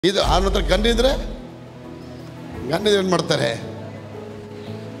ಇದು ಅವನ ಹತ್ರ ಗನ್ನಿದ್ರೆ ಏನು ಮಾಡ್ತಾರೆ?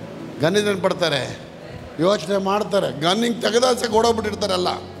 ಗನ್ನಿದ್ರೆ ಏನು ಪಡ್ತಾರೆ? ಯೋಚನೆ ಮಾಡ್ತಾರೆ. ಗನ್ನಿಂಗ್ ತೆಗೆದಾಸಕ್ಕೆ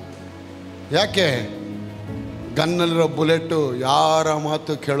ಓಡೋಗ್ಬಿಟ್ಟಿರ್ತಾರಲ್ಲ. ಯಾಕೆ? ಗನ್ನಲ್ಲಿರೋ ಬುಲೆಟು ಯಾರ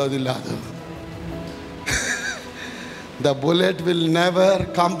ಮಾತು ಕೇಳೋದಿಲ್ಲ. ಅದು the bullet will never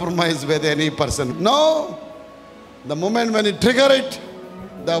compromise with any person. No, the moment when you trigger it,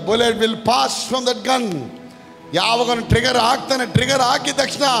 the bullet will pass from that gun. ಯಾವಾಗ ಟ್ರಿಗರ್ ಹಾಕ್ತಾನೆ, ಟ್ರಿಗರ್ ಹಾಕಿದ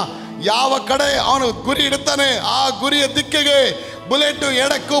ತಕ್ಷಣ ಯಾವ ಕಡೆ ಅವನು ಗುರಿ ಇಡ್ತಾನೆ, ಆ ಗುರಿಯ ದಿಕ್ಕಿಗೆ ಬುಲೆಟ್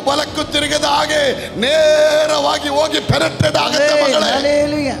ಎಡಕ್ಕೂ ಬಲಕ್ಕೂ ತಿರುಗದ ಹಾಗೆ ನೇರವಾಗಿ ಹೋಗಿ ಪೆನೆಟ್ರೇಟ್ ಆಗುತ್ತೆ ಮಗಳೇ.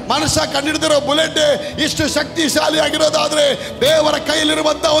 ಮನುಷ್ಯ ಕಂಡಿಡಿದಿರೋ ಬುಲೆಟ್ ಇಷ್ಟು ಶಕ್ತಿಶಾಲಿ ಆಗಿರೋದಾದ್ರೆ ದೇವರ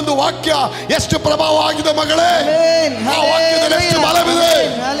ಕೈಲಿರುವಂತ ಒಂದು ವಾಕ್ಯ ಎಷ್ಟು ಪ್ರಭಾವ ಆಗಿದೆ ಮಗಳೇ. ಆ ವಾಕ್ಯದಲ್ಲಿ ಎಷ್ಟು ಬಲವಿದೆ.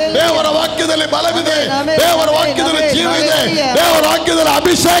 ದೇವರ ವಾಕ್ಯದಲ್ಲಿ ಬಲವಿದೆ. ದೇವರ ವಾಕ್ಯದಲ್ಲಿ ಜೀವ ಇದೆ. ದೇವರ ವಾಕ್ಯದಲ್ಲಿ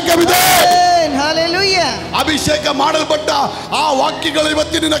ಅಭಿಷೇಕವಿದೆ. ಅಭಿಷೇಕ ಮಾಡಲ್ಪಟ್ಟ ಆ ವಾಕ್ಯಗಳು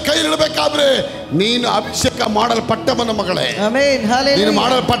ಇವತ್ತು ನಿನ್ನ ಕೈಲಿಡಬೇಕಾದ್ರೆ ನೀನು ಅಭಿಷೇಕ ಮಾಡಲ್ಪಟ್ಟವನು ಮಗಳೇ. ನೀನು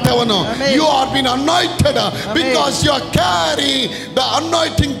ಮಾಡಲ್ಪಟ್ಟವನು. You are been anointed because you are carrying the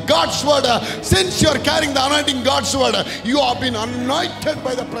anointing God's word. Since you are carrying the anointing God's word, you have been anointed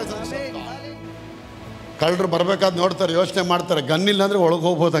by the presence of God. ಕಳ್ಳರು ಬರಬೇಕಾದ್ ನೋಡ್ತಾರೆ, ಯೋಚನೆ ಮಾಡ್ತಾರೆ, ಗನ್ನಿಲ್ಲ ಅಂದರೆ ಒಳಗೆ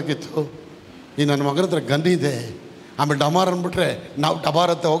ಹೋಗ್ಬೋದಾಗಿತ್ತು. ಈ ನನ್ನ ಮಗನ ಹತ್ರ ಗನ್ನಿದೆ, ಆಮೇಲೆ ಡಮಾರ್ ಅಂದ್ಬಿಟ್ರೆ ನಾವು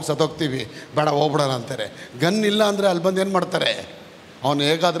ಡಮಾರ್ ಅಂತ ಹೋಗಿ ಸತ್ತೋಗ್ತೀವಿ, ಬೇಡ ಹೋಗ್ಬಿಡೋಣ ಅಂತಾರೆ. ಗನ್ ಇಲ್ಲ ಅಂದರೆ ಅಲ್ಲಿ ಬಂದು ಏನು ಮಾಡ್ತಾರೆ? ಅವನು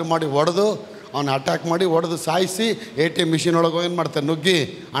ಹೇಗಾದರೂ ಮಾಡಿ ಹೊಡೆದು, ಅವನು ಅಟ್ಯಾಕ್ ಮಾಡಿ ಹೊಡೆದು ಸಾಯಿಸಿ ATM ಮಿಷಿನ್ ಒಳಗೆ ಏನು ಮಾಡ್ತಾರೆ? ನುಗ್ಗಿ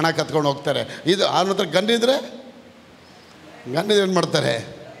ಹಣ ಕತ್ಕೊಂಡು ಹೋಗ್ತಾರೆ. ಇದು ಅವನ ಹತ್ರ ಗನ್ನಿದ್ರೆ ಏನು ಮಾಡ್ತಾರೆ?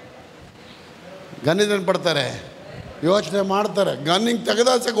 ಗನ್ನಿದ್ರೆ ಏನು ಪಡ್ತಾರೆ? ಯೋಚನೆ ಮಾಡ್ತಾರೆ. ಗನ್ನಿಂಗ್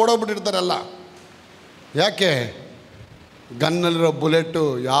ತೆಗೆದಾಸಕ್ಕೆ ಓಡೋಗ್ಬಿಟ್ಟಿರ್ತಾರಲ್ಲ. ಯಾಕೆ? ಗನ್ನಲ್ಲಿರೋ ಬುಲೆಟು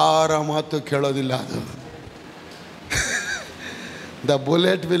ಯಾರ ಮಾತು ಕೇಳೋದಿಲ್ಲ. ಅದು the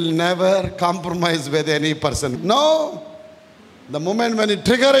bullet will never compromise with any person. No, the moment when you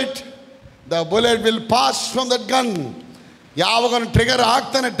trigger it, the bullet will pass from that gun. ಯಾವಾಗ ಟ್ರಿಗರ್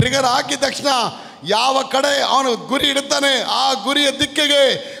ಹಾಕ್ತಾನೆ, ಟ್ರಿಗರ್ ಹಾಕಿದ ತಕ್ಷಣ ಯಾವ ಕಡೆ ಅವನು ಗುರಿ ಇಡ್ತಾನೆ, ಆ ಗುರಿಯ ದಿಕ್ಕಿಗೆ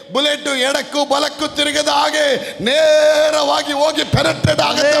ಬುಲೆಟ್ ಎಡಕ್ಕೂ ಬಲಕ್ಕೂ ತಿರುಗದ ಹಾಗೆ ನೇರವಾಗಿ ಹೋಗಿ ಪೆನೆಟ್ರೇಟ್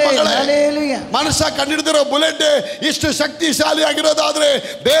ಆಗುತ್ತೆ ಮಗಳೇ. ಮನುಷ್ಯ ಕಂಡಿಡಿದಿರೋ ಬುಲೆಟ್ ಇಷ್ಟು ಶಕ್ತಿಶಾಲಿ ಆಗಿರೋದಾದ್ರೆ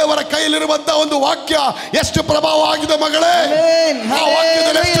ದೇವರ ಕೈಲಿರುವಂತ ಒಂದು ವಾಕ್ಯ ಎಷ್ಟು ಪ್ರಭಾವ ಆಗಿದೆ ಮಗಳೇ. ಆ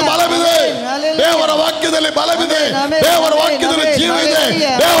ವಾಕ್ಯದಲ್ಲಿ ಎಷ್ಟು ಬಲವಿದೆ. ದೇವರ ವಾಕ್ಯದಲ್ಲಿ ಬಲವಿದೆ. ದೇವರ ವಾಕ್ಯದಲ್ಲಿ ಜೀವ ಇದೆ.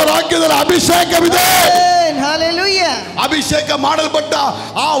 ದೇವರ ವಾಕ್ಯದಲ್ಲಿ ಅಭಿಷೇಕವಿದೆ. ಅಭಿಷೇಕ ಮಾಡಲ್ಪಟ್ಟ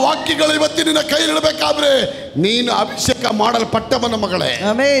ಆ ವಾಕ್ಯಗಳು ಇವತ್ತು ನಿನ್ನ ಕೈಲಿಡಬೇಕಾದ್ರೆ ನೀನು ಅಭಿಷೇಕ ಮಾಡಲ್ಪಟ್ಟವನು ಮಗಳೇ.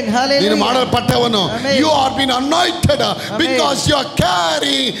 ನೀನು ಮಾಡಲ್ಪಟ್ಟವನು. You are been anointed because you are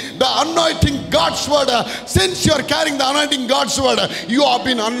carrying the anointing God's word. Since you are carrying the anointing God's word, you have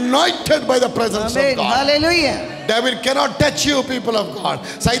been anointed by the presence of God. Hallelujah. Devil cannot touch you, people of God.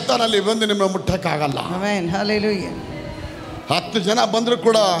 ಸೈತಾನಲ್ಲಿ ಬಂದು ನಿಮ್ಮನ್ನು ಮುಟ್ಟಕ್ಕಾಗಲ್ಲ. Amen. Hallelujah. 10 ಜನ ಬಂದರೂ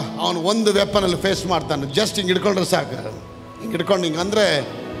ಕೂಡ ಅವನು ಒಂದು ವೆಪನಲ್ಲಿ face ಮಾಡ್ತಾನೆ. Just ಹಿಂಗೆ ಹಿಡ್ಕೊಂಡ್ರೆ ಸಾಕು. ಹಿಂಗೆ ಹಿಡ್ಕೊಂಡು ಹಿಂಗೆ ಅಂದರೆ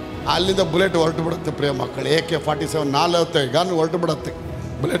ಅಲ್ಲಿಂದ ಬುಲೆಟ್ ಹೊರಟು ಬಿಡುತ್ತೆ. ಪ್ರಿಯ ಮಕ್ಕಳು, AK-47 40 ಗನ್ ಹೊರಟು ಬಿಡುತ್ತೆ.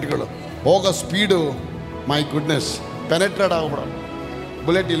 ಬುಲೆಟ್ಗಳು ಹೋಗೋ speed, my goodness, penetrate ಆಗಿಬಿಡೋ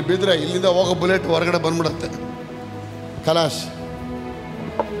bullet. ಇಲ್ಲಿ ಬಿದ್ದರೆ ಇಲ್ಲಿಂದ ಹೋಗೋ ಬುಲೆಟ್ ಹೊರಗಡೆ ಬಂದ್ಬಿಡುತ್ತೆ. ಕಲಾಶ್.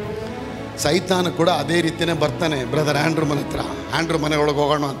 ಸೈತಾನ ಕೂಡ ಅದೇ ರೀತಿಯೇ ಬರ್ತಾನೆ ಬ್ರದರ್ ಆ್ಯಂಡ್ರೂ ಮನೆ ಹತ್ರ. ಆ್ಯಂಡ್ರೂ ಮನೆ ಒಳಗೆ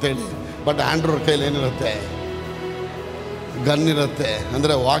ಹೋಗೋಣ ಅಂತೇಳಿ. ಬಟ್ ಆ್ಯಂಡ್ರೂ ಕೈಲಿ ಏನಿರುತ್ತೆ? ಗನ್ ಇರುತ್ತೆ.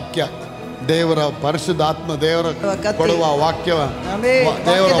 ಅಂದರೆ ವಾಕ್ಯ, ದೇವರ ಪರಿಶುದ್ಧಾತ್ಮ ದೇವರ ಕೊಡುವ ವಾಕ್ಯ,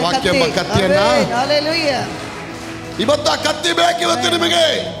 ದೇವರ ವಾಕ್ಯ ಎಂಬ ಕತ್ತಿಯನ್ನ. ಇವತ್ತು ಆ ಕತ್ತಿ ಬೇಕು. ಇವತ್ತು ನಿಮಗೆ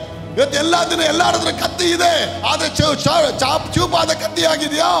ಇವತ್ತು ಎಲ್ಲ ದಿನ ಎಲ್ಲಾದ್ರ ಕತ್ತಿ ಇದೆ, ಆದ್ರೆ ಚೂಪಾದ ಕತ್ತಿ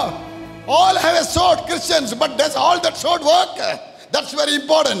ಆಗಿದೆಯಾ? All have a sword, Christians, but does all that sword work? That's very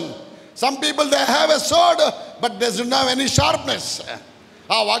important. Some people they have a sword, but they don't have any sharpness.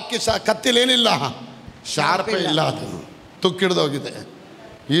 ಆ ವಾಕ್ಯ ಕತ್ತಿಲಿ ಏನಿಲ್ಲ, ಶಾರ್ಪೇ ಇಲ್ಲ. ಅದು ತುಕ್ಕಿಡ್ದೋಗಿದೆ.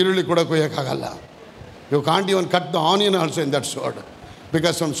 ಈರುಳ್ಳಿ ಕೂಡ ಕೊಯ್ಯೋಕ್ಕಾಗಲ್ಲ. You can't even cut the onion also in that sword,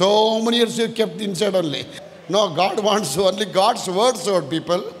 because from so many years you kept inside only. No, God wants only God's word sword,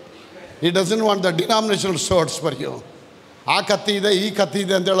 people. He doesn't want the denominational swords for you. ಆ ಕತ್ತಿ ಇದೆ, ಈ ಕತ್ತಿ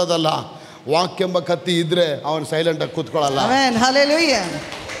ಇದೆ ಅಂತ ಹೇಳೋದಲ್ಲ. ವಾಕ್ಯ ಎಂಬ ಕತ್ತಿ ಇದ್ರೆ ಅವನು ಸೈಲೆಂಟಾಗಿ ಕೂತ್ಕೊಳ್ಳಲ್ಲ.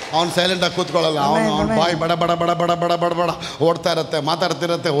 ಅವನು ಸೈಲೆಂಟಾಗಿ ಕೂತ್ಕೊಳ್ಳಲ್ಲ. ಅವನು ಬಾಯಿ ಬಡ ಬಡ ಬಡ ಬಡ ಬಡ ಬಡ ಬಡ ಓಡ್ತಾ ಇರುತ್ತೆ,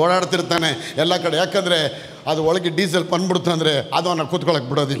 ಮಾತಾಡ್ತಿರತ್ತೆ, ಓಡಾಡ್ತಿರ್ತಾನೆ ಎಲ್ಲ ಕಡೆ. ಯಾಕಂದರೆ ಅದು ಒಳಗೆ ಡೀಸೆಲ್ ಬಂದ್ಬಿಡ್ತು ಅಂದರೆ ಅದು ಅವನ್ನ ಕೂತ್ಕೊಳ್ಳೋಕೆ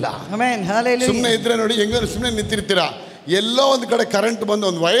ಬಿಡೋದಿಲ್ಲ. ಸುಮ್ಮನೆ ಇದ್ರೆ ನೋಡಿ, ಹೆಂಗ ಸುಮ್ಮನೆ ನಿಂತಿರ್ತೀರ, ಎಲ್ಲೋ ಒಂದು ಕಡೆ ಕರೆಂಟ್ ಬಂದು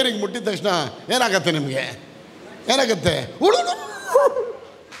ಒಂದು ವೈರಿಂಗ್ ಮುಟ್ಟಿದ ತಕ್ಷಣ ಏನಾಗತ್ತೆ ನಿಮಗೆ? ಏನಾಗುತ್ತೆ?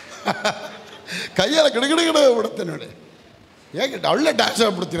 ಕೈಯೆಲ್ಲ ಗಿಡಗಿಡಗಿಡ ಬಿಡುತ್ತೆ ನೋಡಿ. ಹೇಗೆ ಒಳ್ಳೆ ಡ್ಯಾನ್ಸ್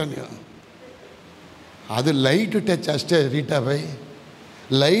ಆಗ್ಬಿಡ್ತೀರ ನೀವು. ಅದು ಲೈಟ್ ಟಚ್ ಅಷ್ಟೇ ರೀಟಾ ಬೈ,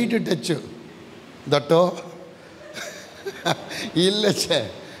 ಲೈಟ್ ಟಚ್ಚು ದಟ್ಟೋ ಇಲ್ಲೇ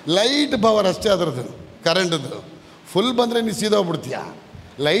ಲೈಟ್ ಪವರ್ ಅಷ್ಟೇ ಅದರದ್ದು ಕರೆಂಟದ್ದು. ಫುಲ್ ಬಂದರೆ ನೀನು ಸೀದೋಗ್ಬಿಡ್ತೀಯ.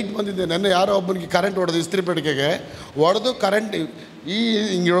 ಲೈಟ್ ಬಂದಿದೆ. ನೆನ್ನೆ ಯಾರೋ ಒಬ್ಬನಿಗೆ ಕರೆಂಟ್ ಹೊಡೆದು ಇಸ್ತ್ರಿ ಪೆಟ್ಟಿಗೆಗೆ ಹೊಡೆದು ಕರೆಂಟ್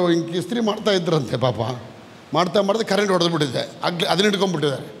ಹಿಂಗೆ ಇಸ್ತ್ರಿ ಮಾಡ್ತಾ ಇದ್ರಂತೆ ಪಾಪ. ಮಾಡ್ತಾ ಕರೆಂಟ್ ಹೊಡೆದು ಬಿಟ್ಟಿದೆ. ಅದನ್ನ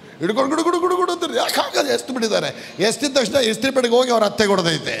ಹಿಡ್ಕೊಂಡ್ಬಿಟ್ಟಿದ್ದಾರೆ. ಹಿಡ್ಕೊಂಡು ಗುಡು ಅಂತಾರೆ. ಯಾಕೆ ಹಾಕೋದು ಎಸ್ತು ಬಿಟ್ಟಿದ್ದಾರೆ. ಎಸ್ತಿದ ತಕ್ಷಣ ಇಸ್ತ್ರಿ ಪೆಟ್ಟಿಗೆ ಹೋಗಿ ಅವ್ರ ಅತ್ತೆಗೆ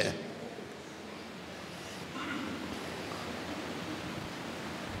ಹೊಡೆದೈತೆ.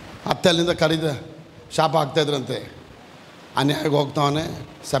 ಅತ್ತೆ ಅಲ್ಲಿಂದ ಕರೀದ ಶಾಪ ಹಾಕ್ತಾಯಿದ್ರಂತೆ. ಅನ್ಯಾಯಕ್ಕೆ ಹೋಗ್ತಾವನೆ,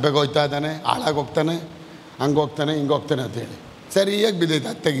 ಸಭೆಗೆ ಹೋಗ್ತಾ ಇದ್ದಾನೆ, ಹಾಳಾಗಿ ಹೋಗ್ತಾನೆ, ಹಂಗೆ ಹೋಗ್ತಾನೆ, ಹಿಂಗೆ ಹೋಗ್ತಾನೆ ಅಂತೇಳಿ ಸರಿಯಾಗಿ ಬಿದ್ದೈತೆ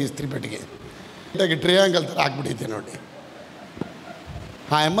ಅತ್ತೆಗೆ ಇಸ್ತ್ರಿ ಪೆಟ್ಟಿಗೆ. ಟ್ರಿಯಾಂಗಲ್ ಥರ ಹಾಕ್ಬಿಟ್ಟೈತೆ ನೋಡಿ.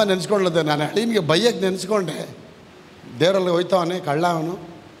 ಆ ಅಮ್ಮ ನೆನೆಸ್ಕೊಳ್ಳದೆ, ನಾನು ಅಳಿನಿಗೆ ಬೈಯಕ್ಕೆ ನೆನೆಸ್ಕೊಂಡೆ. ದೇವರಲ್ಲಿ ಹೋಯ್ತಾವನೆ, ಕಳ್ಳ ಅವನು,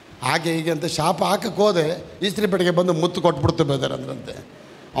 ಹಾಗೆ ಹೀಗೆ ಅಂತ ಶಾಪ ಹಾಕಕ್ಕೆ ಹೋದೆ. ಇಸ್ತ್ರಿ ಪೆಟ್ಟಿಗೆ ಬಂದು ಮುತ್ತು ಕೊಟ್ಬಿಡ್ತು ಬೇದಾರ ಅಂದ್ರಂತೆ.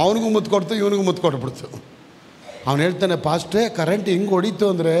 ಅವನಿಗೂ ಮುತ್ತು ಕೊಡ್ತು, ಇವನಿಗೂ ಮುತ್ತು ಕೊಟ್ಬಿಡ್ತು. ಅವನು ಹೇಳ್ತಾನೆ, ಪಾಸ್ಟ್ರೇ ಕರೆಂಟ್ ಹಿಂಗೆ ಹೊಡೀತು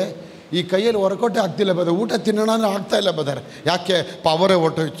ಅಂದರೆ ಈ ಕೈಯಲ್ಲಿ ಹೊರಕೊಟ್ಟೆ ಆಗ್ತಿಲ್ಲ ಬದರ್, ಊಟ ತಿನ್ನೋಣ ಅಂದರೆ ಆಗ್ತಾಯಿಲ್ಲ ಬದರ್. ಯಾಕೆ? ಪವರೇ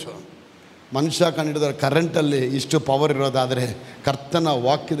ಹೊಟ್ಟೋಯ್ತು. ಮನುಷ್ಯ ಕಂಡಿಡಿದ್ರೆ ಕರೆಂಟಲ್ಲಿ ಇಷ್ಟು ಪವರ್ ಇರೋದಾದರೆ ಕರ್ತನ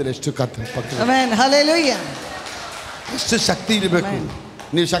ವಾಕ್ಯದಲ್ಲಿ ಎಷ್ಟು ಎಷ್ಟು ಶಕ್ತಿ ಇರಬೇಕು.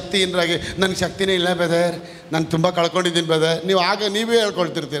 ನೀವು ಶಕ್ತಿಯಿಂದಾಗಿ ನನಗೆ ಶಕ್ತಿನೇ ಇಲ್ಲ ಬದರ್, ನಾನು ತುಂಬ ಕಳ್ಕೊಂಡಿದ್ದೀನಿ ಬದರ್, ನೀವು ಆಗ ನೀವೇ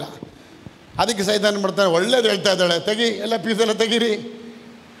ಹೇಳ್ಕೊಳ್ತಿರ್ತೀರ. ಅದಕ್ಕೆ ಸೈತಾನ ಮಾಡ್ತಾರೆ, ಒಳ್ಳೇದು ಹೇಳ್ತಾ ಇದ್ದಾಳೆ, ತೆಗಿ ಎಲ್ಲ ಪೀಸೆಲ್ಲ ತೆಗೀರಿ.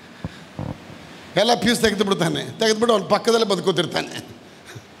 ಎಲ್ಲ ಪೀಸ್ ತೆಗೆದುಬಿಡ್ತಾನೆ. ತೆಗೆದುಬಿಟ್ಟು ಅವ್ನ ಪಕ್ಕದಲ್ಲೇ ಬದುಕೂತಿರ್ತಾನೆ.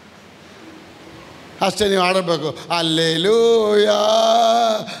 ಅಷ್ಟೇ ನೀವು ಆಡಬೇಕು, ಅಲ್ಲೇಲೂಯಾ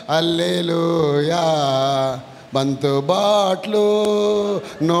ಅಲ್ಲೇಲೂಯಾ ಬಂತು ಬಾಟ್ಲು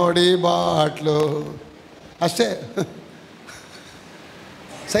ನೋಡಿ ಬಾಟ್ಲು, ಅಷ್ಟೇ.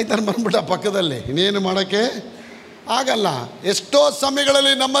 ಸೈತಾನ ಬಂದ್ಬಿಟ್ಟ ಪಕ್ಕದಲ್ಲಿ, ಇನ್ನೇನು ಮಾಡೋಕ್ಕೆ ಆಗಲ್ಲ. ಎಷ್ಟೋ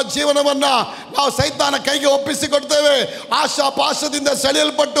ಸಮಯಗಳಲ್ಲಿ ನಮ್ಮ ಜೀವನವನ್ನು ನಾವು ಸೈತಾನ ಕೈಗೆ ಒಪ್ಪಿಸಿಕೊಡ್ತೇವೆ. ಆಶಾಪಾಶದಿಂದ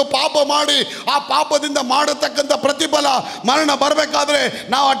ಸೆಳೆಯಲ್ಪಟ್ಟು ಪಾಪ ಮಾಡಿ ಆ ಪಾಪದಿಂದ ಮಾಡತಕ್ಕಂಥ ಪ್ರತಿಫಲ ಮರಣ ಬರಬೇಕಾದ್ರೆ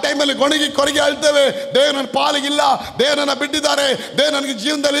ನಾವು ಆ ಟೈಮಲ್ಲಿ ಕೊರಗಿ ಅಳ್ತೇವೆ, ದೇವ್ರು ನನ್ನ ಪಾಲಿಗಿಲ್ಲ, ದೇವ್ರು ನನ್ನ ಬಿಟ್ಟಿದ್ದಾರೆ, ದೇವ್ರು ನನಗೆ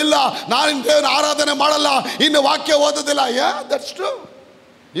ಜೀವನದಲ್ಲಿ ಇಲ್ಲ, ನಾನು ದೇವ್ರ ಆರಾಧನೆ ಮಾಡಲ್ಲ, ಇನ್ನು ವಾಕ್ಯ ಓದೋದಿಲ್ಲ. That's true,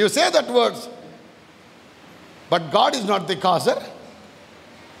 you say that words, but god is not the ಕಾಸರ್.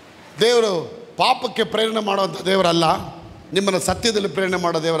 ದೇವರು ಪಾಪಕ್ಕೆ ಪ್ರೇರಣೆ ಮಾಡುವಂಥ ದೇವರಲ್ಲ, ನಿಮ್ಮನ್ನು ಸತ್ಯದಲ್ಲಿ ಪ್ರೇರಣೆ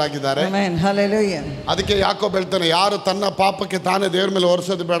ಮಾಡೋ ದೇವರಾಗಿದ್ದಾರೆ. ಅದಕ್ಕೆ ಯಾಕೋಬ ಹೇಳ್ತಾನೆ, ಯಾರು ತನ್ನ ಪಾಪಕ್ಕೆ ತಾನೇ ದೇವ್ರ ಮೇಲೆ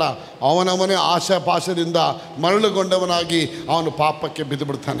ಹೊರಿಸೋದು ಬೇಡ, ಅವನವನೇ ಆಶಾಪಾಶದಿಂದ ಮರಳುಗೊಂಡವನಾಗಿ ಅವನು ಪಾಪಕ್ಕೆ ಬಿದ್ದು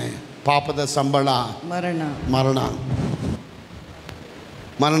ಬಿಡ್ತಾನೆ. ಪಾಪದ ಸಂಬಳ ಮರಣ.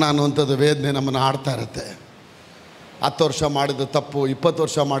 ಮರಣ ಅನ್ನುವಂಥದ್ದು ವೇದನೆ ನಮ್ಮನ್ನು ಆಡ್ತಾ ಇರುತ್ತೆ. 10 ವರ್ಷ ಮಾಡಿದ ತಪ್ಪು, 20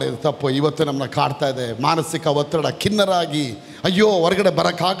 ವರ್ಷ ಮಾಡಿದ ತಪ್ಪು ಇವತ್ತು ನಮ್ಮನ್ನ ಕಾಡ್ತಾ ಇದೆ. ಮಾನಸಿಕ ಒತ್ತಡ, ಖಿನ್ನರಾಗಿ ಅಯ್ಯೋ ಹೊರಗಡೆ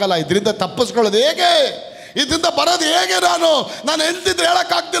ಬರೋಕ್ಕಾಗಲ್ಲ, ಇದರಿಂದ ತಪ್ಪಿಸ್ಕೊಳ್ಳೋದು ಹೇಗೆ, ಇದರಿಂದ ಬರೋದು ಹೇಗೆ, ನಾನು ಹೆಂಡ್ತಿದ್ರೆ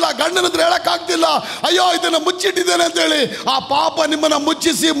ಹೇಳೋಕ್ಕಾಗ್ತಿಲ್ಲ, ಗಂಡನಿದ್ರೆ ಹೇಳೋಕ್ಕಾಗ್ತಿಲ್ಲ, ಅಯ್ಯೋ ಇದನ್ನು ಮುಚ್ಚಿಟ್ಟಿದ್ದೇನೆ ಅಂತೇಳಿ ಆ ಪಾಪ ನಿಮ್ಮನ್ನು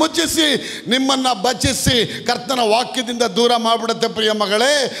ಮುಚ್ಚಿಸಿ ನಿಮ್ಮನ್ನು ಬಚ್ಚಿಸಿ ಕರ್ತನ ವಾಕ್ಯದಿಂದ ದೂರ ಮಾಡಿಬಿಡುತ್ತೆ ಪ್ರಿಯ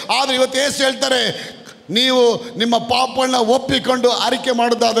ಮಗಳೇ. ಆದರೆ ಇವತ್ತು ಯೇಸು ಹೇಳ್ತಾರೆ, ನೀವು ನಿಮ್ಮ ಪಾಪಗಳನ್ನ ಒಪ್ಪಿಕೊಂಡು ಅರಿಕೆ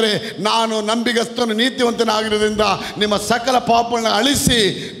ಮಾಡೋದಾದರೆ ನಾನು ನಂಬಿಗಸ್ತನು ನೀತಿವಂತನಾಗಿರೋದ್ರಿಂದ ನಿಮ್ಮ ಸಕಲ ಪಾಪಗಳನ್ನ ಅಳಿಸಿ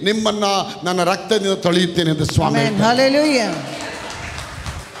ನಿಮ್ಮನ್ನು ನನ್ನ ರಕ್ತದಿಂದ ತೊಳೆಯುತ್ತೇನೆ ಅಂತ ಸ್ವಾಮಿ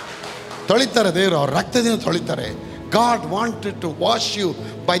ತೊಳಿತಾರೆ. ದೇವರು ಅವ್ರ ರಕ್ತದಿಂದ ತೊಳಿತಾರೆ. God wanted to wash you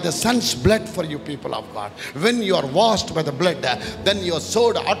by the son's blood for you people of God. When you are washed by the blood, then your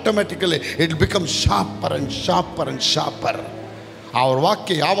sword automatically it becomes sharper and sharper and sharper. ಅವ್ರ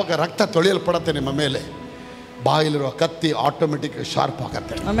ವಾಕ್ಯ ಯಾವಾಗ ರಕ್ತ ತೊಳೆಯಲ್ಪಡುತ್ತೆ ನಿಮ್ಮ ಮೇಲೆ, ಬಾಯಿಲಿರುವ ಕತ್ತಿ automatic sharp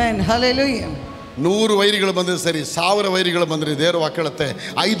ಆಗುತ್ತೆ. Amen, hallelujah. 100 ವೈರಿಗಳು ಬಂದರೆ ಸರಿ, 1000 ವೈರಿಗಳು ಬಂದರೆ ದೇವರ ವಾಕ್ಯ ಹೇಳುತ್ತೆ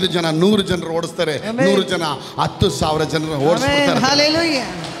 5 ಜನ 100 ಜನರು ಓಡಿಸ್ತಾರೆ, 100 ಜನ 10,000 ಜನರು ಓಡಿಸ್ತಾರೆ. Hallelujah.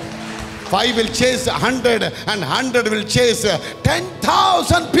 5 will chase 100 and 100 will chase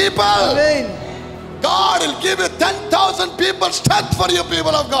 10,000 people. Amen. God will give you 10,000 people strength for you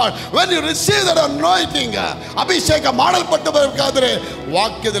people of God. When you receive that anointing, ಅಭಿಷೇಕ ಮಾಡಲ್ಪಟ್ಟಬೇಕಾದ್ರೆ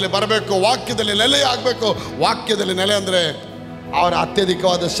ವಾಕ್ಯದಲ್ಲಿ ಬರಬೇಕು, ವಾಕ್ಯದಲ್ಲಿ ನೆಲೆ ಆಗಬೇಕು. ವಾಕ್ಯದಲ್ಲಿ ನೆಲೆ ಅಂದರೆ ಅವರ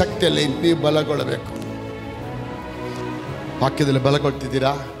ಅತ್ಯಧಿಕವಾದ ಶಕ್ತಿಯಲ್ಲಿ ನೀವು ಬಲಗೊಳ್ಳಬೇಕು. ವಾಕ್ಯದಲ್ಲಿ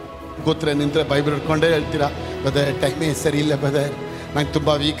ಬಲಗೊಳ್ತಿದ್ದೀರಾ? ಕೂತ್ರೆ ನಿಂತರೆ ಬೈಬಲ್ ಹಿಡ್ಕೊಂಡೇ ಹೇಳ್ತೀರಾ, ಬದರ್ ಟೈಮೇ ಸರಿ ಇಲ್ಲ ಬದರ್, ನಂಗೆ ತುಂಬ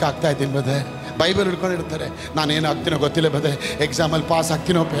ವೀಕ್ ಆಗ್ತಾ ಇದ್ದೀನಿ ಬದರ್. ಬೈಬಲ್ ಹಿಡ್ಕೊಂಡಿರ್ತಾರೆ, ನಾನೇನು ಆಗ್ತೀನೋ ಗೊತ್ತಿಲ್ಲ ಬದೆ, ಎಕ್ಸಾಮಲ್ಲಿ ಪಾಸ್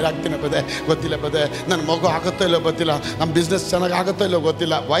ಆಗ್ತೀನೋ ಫೇಲ್ ಆಗ್ತೀನೋ ಬದೆ ಗೊತ್ತಿಲ್ಲ ಬದೆ, ನನ್ನ ಮಗು ಆಗುತ್ತೋ ಇಲ್ಲೋ ಗೊತ್ತಿಲ್ಲ, ನಮ್ಮ ಬಿಸ್ನೆಸ್ ಚೆನ್ನಾಗಿ ಆಗುತ್ತೋ ಇಲ್ಲೋ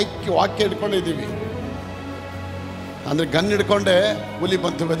ಗೊತ್ತಿಲ್ಲ. ವಾಕ್ಯ ಹಿಡ್ಕೊಂಡಿದ್ದೀವಿ ಅಂದರೆ ಗನ್ ಹಿಡ್ಕೊಂಡೆ ಹುಲಿ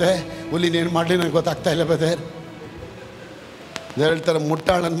ಬಂತು ಬದೆ, ಹುಲಿನೇನು ಮಾಡಲಿ ನನಗೆ ಗೊತ್ತಾಗ್ತಾ ಇಲ್ಲ ಬದೆ. ಹೇಳ್ತಾರೆ,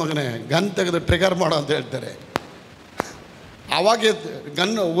 ಮುಟ್ಟಾಳನ ಮಗನೇ ಗನ್ ತೆಗೆದು ಟ್ರಿಗರ್ ಮಾಡೋ ಅಂತ ಹೇಳ್ತಾರೆ. ಆವಾಗ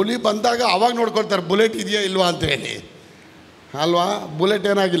ಗನ್ ಹುಲಿ ಬಂದಾಗ ಆವಾಗ ನೋಡ್ಕೊಳ್ತಾರೆ ಬುಲೆಟ್ ಇದೆಯಾ ಇಲ್ವಾ ಅಂತ ಹೇಳಿ ಅಲ್ವಾ. ಬುಲೆಟ್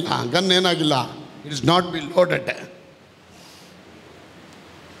ಏನಾಗಿಲ್ಲ, ಗನ್ ಏನಾಗಿಲ್ಲ, it is not be loaded.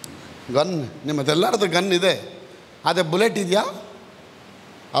 Gun ನಿಮ್ಮದೆಲ್ಲರದ್ದು gun ಇದೆ, ಅದೇ ಬುಲೆಟ್ ಇದೆಯಾ?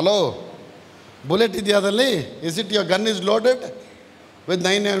 ಹಲೋ, ಬುಲೆಟ್ ಇದೆಯಾ ಅದಲ್ಲಿ? Is it your gun is loaded with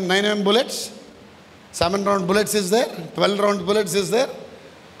 9 bullets? 7 round bullets is there, 12 round bullets is there?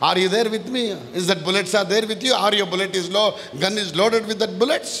 Are you there with me? Is that bullets are there with you? Are your bullet is low? Gun is loaded with that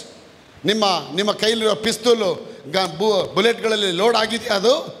bullets? ನಿಮ್ಮ ಕೈಲಿರೋ ಪಿಸ್ತೂಲು ಬುಲೆಟ್ಗಳಲ್ಲಿ load ಆಗಿದೆಯಾ?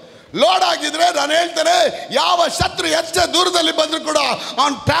 ಅದು load ಆಗಿದ್ರೆ ನಾನು ಹೇಳ್ತೇನೆ, ಯಾವ ಶತ್ರು ಎಷ್ಟೇ ದೂರದಲ್ಲಿ ಬಂದರೂ ಕೂಡ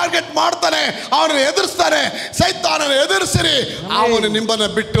ಅವನು ಟಾರ್ಗೆಟ್ ಮಾಡ್ತಾನೆ, ಅವನು ಎದುರಿಸ್ತಾನೆ. ಸೈತಾನನ ಎದುರಿಸಿರಿ, ಅವನು ನಿಮ್ಮನ್ನ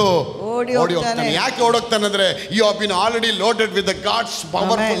ಬಿಟ್ಟು ಓಡಿ ಹೋಗ್ತಾನೆ. ಯಾಕೆ ಓಡೋಗ್ತಾನೆ ಅಂದ್ರೆ you have been already loaded with the God's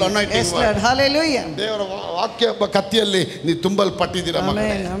powerful anointing word. Hallelujah. ದೇವರ ವಾಕ್ಯ ಕತ್ತಿಯಲ್ಲಿ ನೀವು ತುಂಬಲ್ಪಟ್ಟಿದ್ದೀರಾ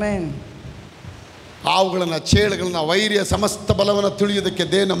ಮಕ್ಕಳೇ. Amen. ಹಾವುಗಳನ್ನ, ಚೇಳುಗಳನ್ನ, ವೈರಿಯ ಸಮಸ್ತ ಬಲವನ್ನು ತಿಳಿಯೋದಕ್ಕೆ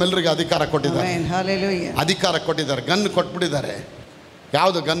ದೇವ ನಮ್ಮೆಲ್ಲರಿಗೆ ಅಧಿಕಾರ ಕೊಟ್ಟಿದ್ದಾರೆ. ಅಧಿಕಾರ ಕೊಟ್ಟಿದ್ದಾರೆ. ಗನ್ ಕೊಟ್ಬಿಟ್ಟಿದ್ದಾರೆ.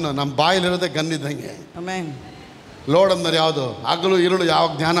 ಯಾವುದು ಗನ್ನು? ನಮ್ಮ ಬಾಯಲ್ಲಿರೋದೇ ಗನ್ ಇದ್ದಂಗೆ. ಲೋಡ್ ಅಂದ್ರೆ ಯಾವುದು? ಹಗಲು ಇರುಳು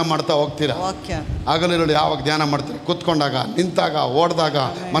ಯಾವಾಗ ಧ್ಯಾನ ಮಾಡ್ತಾ ಹೋಗ್ತೀರಾ? ಹಗಲು ಇರುಳು ಯಾವಾಗ ಧ್ಯಾನ ಮಾಡ್ತೀರಾ? ಕೂತ್ಕೊಂಡಾಗ, ನಿಂತಾಗ, ಓಡಿದಾಗ,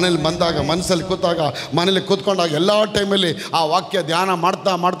 ಮನೇಲಿ ಬಂದಾಗ, ಮನಸ್ಸಲ್ಲಿ ಕೂತಾಗ, ಮನೇಲಿ ಕೂತ್ಕೊಂಡಾಗ, ಎಲ್ಲ ಟೈಮಲ್ಲಿ ಆ ವಾಕ್ಯ ಧ್ಯಾನ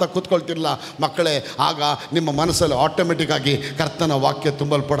ಮಾಡ್ತಾ ಮಾಡ್ತಾ ಕೂತ್ಕೊಳ್ತಿರಲ್ಲ ಮಕ್ಕಳೇ, ಆಗ ನಿಮ್ಮ ಮನಸ್ಸಲ್ಲಿ ಆಟೋಮೆಟಿಕ್ ಆಗಿ ಕರ್ತನ ವಾಕ್ಯ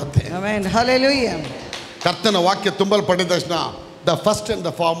ತುಂಬಲ್ಪಡುತ್ತೆ. ಕರ್ತನ ವಾಕ್ಯ ತುಂಬಲ್ಪಟ್ಟಿದ ತಕ್ಷಣ the first and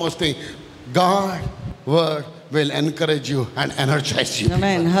the foremost thing, god word will encourage you and energize you.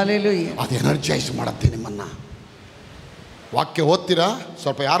 Amen. Hallelujah. ಅದು ಎನರ್ಜೈಸ್ ಮಾಡುತ್ತೆ ನಿಮ್ಮನ್ನು. ವಾಕ್ಯ ಓದ್ತೀರಾ,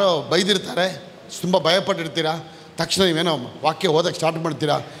 ಸ್ವಲ್ಪ ಯಾರೋ ಬೈದಿರ್ತಾರೆ, ತುಂಬ ಭಯಪಟ್ಟಿರ್ತೀರಾ, ತಕ್ಷಣ ನೀವೇನೋ ವಾಕ್ಯ ಓದಕ್ಕೆ ಸ್ಟಾರ್ಟ್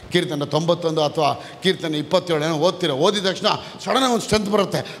ಮಾಡ್ತೀರಾ. ಕೀರ್ತನೆ 91 ಅಥವಾ ಕೀರ್ತನೆ 27 ಏನೋ ಓದ್ತೀರಾ. ಓದಿದ ತಕ್ಷಣ ಸಡನ್ನಾಗಿ ಒಂದು ಸ್ಟ್ರೆಂತ್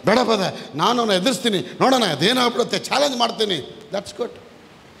ಬರುತ್ತೆ. ಬೇಡ ನಾನು ಅವನ್ನ ಎದುರಿಸ್ತೀನಿ, ನೋಡೋಣ ಅದೇನಾಗ್ಬಿಡುತ್ತೆ, ಚಾಲೆಂಜ್ ಮಾಡ್ತೀನಿ. That's good,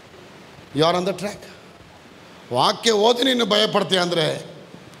 you are on the track. ವಾಕ್ಯ ಓದಿ ನೀನು ಭಯಪಡ್ತೀಯ ಅಂದರೆ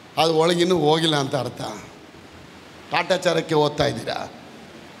ಅದು ಒಳಗಿನ್ನೂ ಹೋಗಿಲ್ಲ ಅಂತ ಅರ್ಥ. ಕಾಟಾಚಾರಕ್ಕೆ ಓದ್ತಾ ಇದ್ದೀರಾ,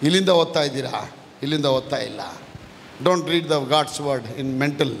 ಇಲ್ಲಿಂದ ಓದ್ತಾ ಇದ್ದೀರಾ, ಇಲ್ಲಿಂದ ಓದ್ತಾ ಇಲ್ಲ. Don't read the God's word in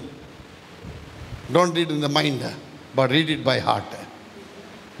mental, don't read in the mind, but read it by heart,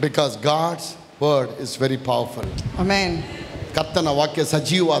 because God's word is very powerful. Amen. ಕರ್ತನ ವಾಕ್ಯ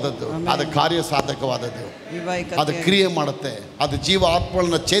ಸಜೀವವಾದದ್ದು, ಅದು ಕಾರ್ಯ ಸಾಧಕವಾದದ್ದು, ಅದು ಕ್ರಿಯೆ ಮಾಡುತ್ತೆ, ಅದು ಜೀವ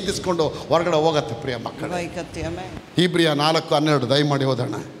ಆತ್ಮಗಳನ್ನ ಛೇದಿಸ್ಕೊಂಡು ಹೊರಗಡೆ ಹೋಗುತ್ತೆ. ಪ್ರಿಯ ಮಕ್ಕಳು, ಇಬ್ರಿಯ 4:12 ದಯಮಾಡಿ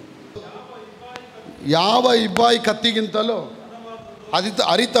ಓದೋಣ. ಯಾವ ಇಬ್ಬಾಯಿ ಕತ್ತಿಗಿಂತಲೂ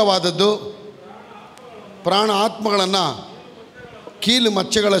ಹರಿತವಾದದ್ದು, ಪ್ರಾಣ ಆತ್ಮಗಳನ್ನು ಕೀಲು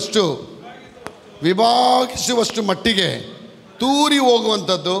ಮಚ್ಚೆಗಳಷ್ಟು ವಿಭಾಗಿಸುವಷ್ಟು ಮಟ್ಟಿಗೆ ತೂರಿ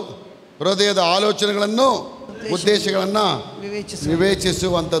ಹೋಗುವಂಥದ್ದು, ಹೃದಯದ ಆಲೋಚನೆಗಳನ್ನು ಉದ್ದೇಶಗಳನ್ನು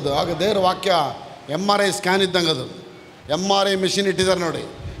ವಿವೇಚಿಸುವಂಥದ್ದು. ಆಗ ದೇವರ ವಾಕ್ಯ MRI ಸ್ಕ್ಯಾನ್ ಇದ್ದಂಗೆ. ಅದು MRI ಮಿಷಿನ್ ಇಟ್ಟಿದ್ದಾರೆ ನೋಡಿ.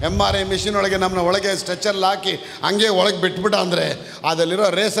 MRI ಮಿಷಿನ್ ಒಳಗೆ ನಮ್ಮನ್ನ ಒಳಗೆ ಸ್ಟ್ರೆಚಲ್ಲಿ ಹಾಕಿ ಹಂಗೆ ಒಳಗೆ ಬಿಟ್ಬಿಟ್ಟ ಅಂದರೆ ಅದರಲ್ಲಿರೋ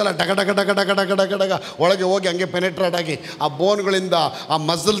ರೇಸೆಲ್ಲ ಡಗ ಡಗ ಡಗ ಡಗ ಡಗ ಡಗ ಡಗ ಒಳಗೆ ಹೋಗಿ ಹಂಗೆ ಪೆನೆಟ್ರೇಟ್ ಆಗಿ ಆ ಬೋನ್ಗಳಿಂದ, ಆ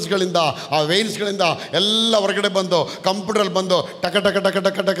ಮಸಲ್ಸ್ಗಳಿಂದ, ಆ ವೇನ್ಸ್ಗಳಿಂದ ಎಲ್ಲ ಹೊರಗಡೆ ಬಂದು ಕಂಪ್ಯೂಟ್ರಲ್ಲಿ ಬಂದು ಟಕ ಟಕ ಟಕ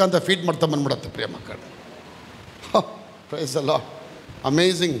ಟಕ ಟಕ ಅಂತ ಫೀಟ್ ಮಾಡ್ತಾ ಬಂದ್ಬಿಡುತ್ತೆ. ಪ್ರಿಯ ಮಕ್ಕಳು, praise the lord.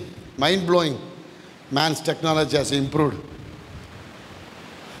 Amazing, mind blowing. Mans technology has improved.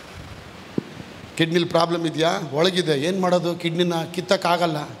 ಕಿಡ್ನಿಲಿ problem ಇದೆಯಾ? ಒಳಗಿದೆ. ಏನು ಮಾಡೋದು? ಕಿಡ್ನಿನ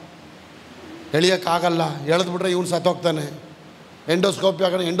ಕಿತ್ತಕ್ಕಾಗಲ್ಲ, ಎಳಿಯೋಕ್ಕಾಗಲ್ಲ. ಎಳೆದ್ಬಿಟ್ರೆ ಇವನು ಸತ್ತೋಗ್ತಾನೆ. ಎಂಡೋಸ್ಕೋಪಿ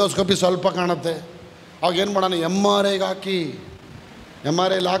ಆಗೋಣ, ಎಂಡೋಸ್ಕೋಪಿ ಸ್ವಲ್ಪ ಕಾಣುತ್ತೆ. ಅವಾಗ ಏನು ಮಾಡೋಣ? MRIಗೆ ಹಾಕಿ,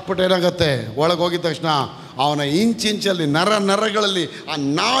 MRIಲಿ ಹಾಕ್ಬಿಟ್ಟು ಏನಾಗುತ್ತೆ, ಒಳಗೆ ಹೋಗಿದ ತಕ್ಷಣ ಅವನ ಇಂಚಲ್ಲಿ ನರಗಳಲ್ಲಿ ಆ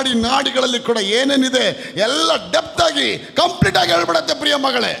ನಾಡಿಗಳಲ್ಲಿ ಕೂಡ ಏನೇನಿದೆ ಎಲ್ಲ ಡೆಪ್ತಾಗಿ ಕಂಪ್ಲೀಟಾಗಿ ಹೇಳ್ಬಿಡತ್ತೆ. ಪ್ರಿಯ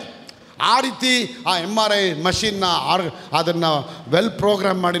ಮಗಳೇ, ಆ ರೀತಿ ಆ MRI ಮಷಿನ್ನ ಅದನ್ನು ವೆಲ್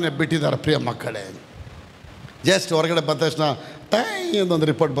ಪ್ರೋಗ್ರಾಮ್ ಮಾಡಿನೇ ಬಿಟ್ಟಿದ್ದಾರೆ. ಪ್ರಿಯ ಮಕ್ಕಳೇ, ಜಸ್ಟ್ ಹೊರಗಡೆ ಬಂದ ತಕ್ಷಣ ಒಂದು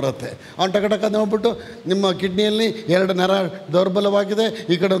ರಿಪೋರ್ಟ್ ಬರುತ್ತೆ. ಅವ್ನು ಟಕ ಟಕ ನೋಡ್ಬಿಟ್ಟು ನಿಮ್ಮ ಕಿಡ್ನಿಯಲ್ಲಿ 2 ನರ ದೌರ್ಬಲವಾಗಿದೆ,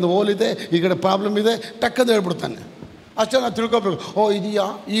 ಈ ಕಡೆ ಒಂದು ಹೋಲಿದೆ, ಈ ಕಡೆ ಪ್ರಾಬ್ಲಮ್ ಇದೆ, ಟಕ್ಕಂತ ಹೇಳ್ಬಿಡ್ತಾನೆ. ಅಷ್ಟೇ ನಾವು ತಿಳ್ಕೊಬೇಕು. ಓ ಇದೆಯಾ,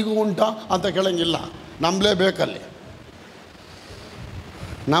 ಈಗ ಉಂಟಾ ಅಂತ ಕೇಳೋಂಗಿಲ್ಲ. ನಂಬಲೇಬೇಕಲ್ಲಿ,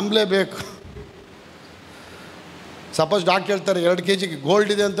 ನಂಬಲೇಬೇಕು. ಸಪೋಸ್ ಡಾಕ್ಟರ್ ಹೇಳ್ತಾರೆ 2 kg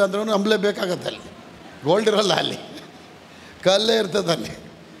ಗೋಲ್ಡ್ ಇದೆ ಅಂತಂದ್ರೂ ನಂಬಲೇಬೇಕಾಗತ್ತೆ. ಅಲ್ಲಿ ಗೋಲ್ಡ್ ಇರಲ್ಲ, ಅಲ್ಲಿ ಕಲ್ಲೇ ಇರ್ತದೆ. ಅಲ್ಲಿ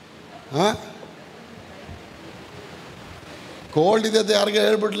ಗೋಲ್ಡ್ ಇದೆ ಅಂತ ಯಾರಿಗೆ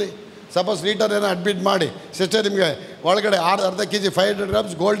ಹೇಳ್ಬಿಡ್ಲಿ. ಸಪೋಸ್ ಲೀಟರ್ ಏನೋ ಅಡ್ಮಿಟ್ ಮಾಡಿ, ಸಿಸ್ಟರ್ ನಿಮಗೆ ಒಳಗಡೆ ಅರ್ಧ kg 500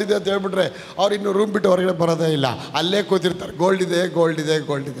 grams ಗೋಲ್ಡ್ ಇದೆ ಅಂತ ಹೇಳ್ಬಿಟ್ರೆ ಅವ್ರು ಇನ್ನೂ ರೂಮ್ ಬಿಟ್ಟು ಹೊರಗಡೆ ಬರೋದೇ ಇಲ್ಲ. ಅಲ್ಲೇ ಕೂತಿರ್ತಾರೆ, ಗೋಲ್ಡ್ ಇದೆ ಗೋಲ್ಡ್ ಇದೆ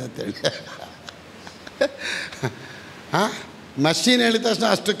ಗೋಲ್ಡ್ ಇದೆ ಅಂತೇಳಿ. ಮಷೀನ್ ಹೇಳಿದ ತಕ್ಷಣ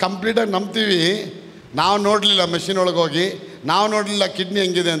ಅಷ್ಟು ಕಂಪ್ಲೀಟಾಗಿ ನಂಬ್ತೀವಿ. ನಾವು ನೋಡಲಿಲ್ಲ ಮೆಷಿನ್ ಒಳಗೆ ಹೋಗಿ, ನಾವು ನೋಡಲಿಲ್ಲ ಕಿಡ್ನಿ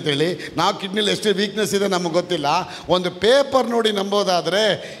ಹೆಂಗಿದೆ ಅಂತೇಳಿ. ನಾವು ಕಿಡ್ನಿಲಿ ಎಷ್ಟು ವೀಕ್ನೆಸ್ ಇದೆ ನಮಗೆ ಗೊತ್ತಿಲ್ಲ. ಒಂದು ಪೇಪರ್ ನೋಡಿ ನಂಬೋದಾದರೆ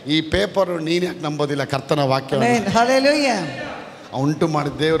ಈ ಪೇಪರ್ ನೀನು ಯಾಕೆ ನಂಬೋದಿಲ್ಲ? ಕರ್ತನ ವಾಕ್ಯ ಉಂಟು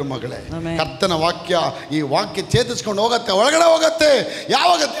ಮಾಡಿದ ದೇವ್ರ ಮಗಳೇ, ಕರ್ತನ ವಾಕ್ಯ, ಈ ವಾಕ್ಯ ಚೇತಿಸ್ಕೊಂಡು ಹೋಗುತ್ತೆ, ಒಳಗಡೆ ಹೋಗುತ್ತೆ.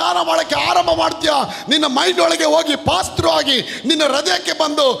 ಯಾವಾಗ ಧ್ಯಾನ ಮಾಡೋಕ್ಕೆ ಆರಂಭ ಮಾಡ್ತೀಯ, ನಿನ್ನ ಮೈಂಡ್ ಒಳಗೆ ಹೋಗಿ ಪಾಸ್ತ್ರು ಆಗಿ ನಿನ್ನ ಹೃದಯಕ್ಕೆ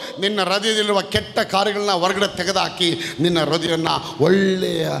ಬಂದು ನಿನ್ನ ಹೃದಯದಲ್ಲಿರುವ ಕೆಟ್ಟ ಕಾರ್ಯಗಳನ್ನ ಹೊರಗಡೆ ತೆಗೆದುಹಾಕಿ ನಿನ್ನ ಹೃದಯವನ್ನು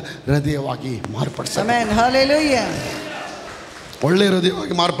ಒಳ್ಳೆಯ ಹೃದಯವಾಗಿ ಮಾರ್ಪಡಿಸುತ್ತೆ. ಒಳ್ಳೆಯ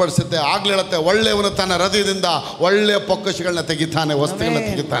ಹೃದಯವಾಗಿ ಮಾರ್ಪಡಿಸುತ್ತೆ. ಆಗ್ಲೇ ಹೇಳುತ್ತೆ, ಒಳ್ಳೆಯವನು ತನ್ನ ಹೃದಯದಿಂದ ಒಳ್ಳೆಯ ಪೊಕ್ಕಶಗಳನ್ನ ತೆಗಿತಾನೆ, ವಸ್ತುಗಳನ್ನ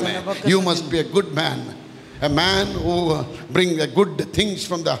ತೆಗಿತಾನೆ. You must be A good man A man who bring A good things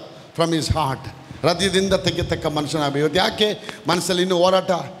from his heart. ಹೃದಯದಿಂದ ತೆಗೆತಕ್ಕ ಮನುಷ್ಯನಾಗಬೇಕು. ಇವತ್ತು ಯಾಕೆ ಮನಸ್ಸಲ್ಲಿ ಇನ್ನೂ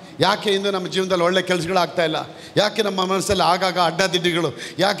ಹೋರಾಟ? ಯಾಕೆ ಇಂದು ನಮ್ಮ ಜೀವನದಲ್ಲಿ ಒಳ್ಳೆ ಕೆಲಸಗಳಾಗ್ತಾ ಇಲ್ಲ? ಯಾಕೆ ನಮ್ಮ ಮನಸ್ಸಲ್ಲಿ ಆಗಾಗ ಅಡ್ಡದಿಡ್ಡಿಗಳು?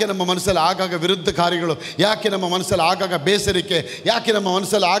 ಯಾಕೆ ನಮ್ಮ ಮನಸ್ಸಲ್ಲಿ ಆಗಾಗ ವಿರುದ್ಧ ಕಾರ್ಯಗಳು? ಯಾಕೆ ನಮ್ಮ ಮನಸ್ಸಲ್ಲಿ ಆಗಾಗ ಬೇಸರಿಕೆ? ಯಾಕೆ ನಮ್ಮ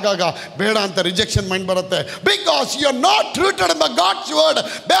ಮನಸ್ಸಲ್ಲಿ ಆಗಾಗ ಬೇಡ ಅಂತ ರಿಜೆಕ್ಷನ್ ಮೈಂಡ್ ಬರುತ್ತೆ? Because you are not rooted in the God's word.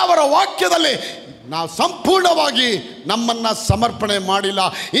 ದೇವರ ವಾಕ್ಯದಲ್ಲಿ ನಾವು ಸಂಪೂರ್ಣವಾಗಿ ನಮ್ಮನ್ನು ಸಮರ್ಪಣೆ ಮಾಡಿಲ್ಲ.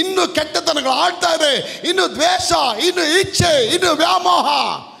 ಇನ್ನು ಕೆಟ್ಟತನಗಳು ಆಡ್ತಾ ಇದೆ, ಇನ್ನು ದ್ವೇಷ, ಇನ್ನು ಇಚ್ಛೆ, ಇನ್ನು ವ್ಯಾಮೋಹ,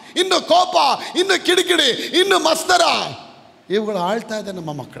 ಇನ್ನು ಕೋಪ, ಇನ್ನು ಕಿಡಿಕಿಡಿ, ಇನ್ನು ಮತ್ಸರ, ಇವುಗಳು ಆಳ್ತಾ ಇದೆ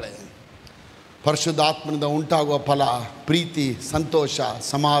ನಮ್ಮ ಮಕ್ಕಳೇ. ಪರಿಶುದ್ಧಾತ್ಮನಿಂದ ಉಂಟಾಗುವ ಫಲ ಪ್ರೀತಿ, ಸಂತೋಷ,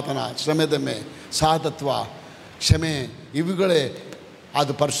 ಸಮಾಧಾನ, ಶ್ರಮೆದಮೆ, ಸಾಧತ್ವ, ಕ್ಷಮೆ, ಇವುಗಳೇ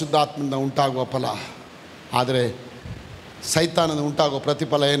ಅದು ಪರಿಶುದ್ಧಾತ್ಮನಿಂದ ಉಂಟಾಗುವ ಫಲ. ಆದರೆ ಸೈತಾನದ ಉಂಟಾಗುವ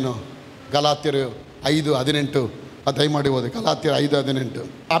ಪ್ರತಿಫಲ ಏನು? ಗಲಾತ್ಯರು 5:18 ದಯಮಾಡಿ ಓದಿ. ಗಲಾತ್ಯರು 5:18.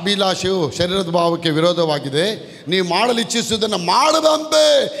 ಅಭಿಲಾಷೆಯು ಶರೀರದ ಭಾವಕ್ಕೆ ವಿರೋಧವಾಗಿದೆ, ನೀವು ಮಾಡಲು ಇಚ್ಛಿಸುವುದನ್ನು ಮಾಡದಂತೆ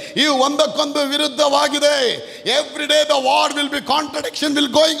ಇವು ಒಂದಕ್ಕೊಂದು ವಿರುದ್ಧವಾಗಿದೆ. Every day the war will be contradiction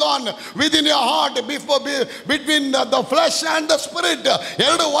will going on with in your heart between the flesh and the spirit.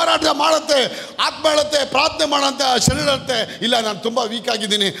 ಎರಡು ಹೋರಾಟ ಮಾಡುತ್ತೆ. ಆತ್ಮ ಹೇಳುತ್ತೆ ಪ್ರಾರ್ಥನೆ ಮಾಡೋಂಥ, ಶರೀರ ಹೇಳುತ್ತೆ ಇಲ್ಲ ನಾನು ತುಂಬ ವೀಕ್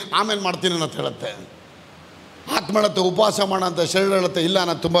ಆಗಿದ್ದೀನಿ ಆಮೇಲೆ ಮಾಡ್ತೀನಿ ಅಂತ ಹೇಳುತ್ತೆ. ಆತ್ಮ ಹೇಳುತ್ತೆ ಉಪವಾಸ ಮಾಡೋಂಥ, ಶರೀರ ಹೇಳುತ್ತೆ ಇಲ್ಲ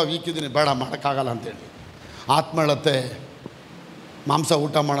ನಾನು ತುಂಬ ವೀಕ್ ಇದ್ದೀನಿ ಬೇಡ ಮಾಡೋಕ್ಕಾಗಲ್ಲ ಅಂತೇಳಿ. ಆತ್ಮ ಹೇಳುತ್ತೆ ಮಾಂಸ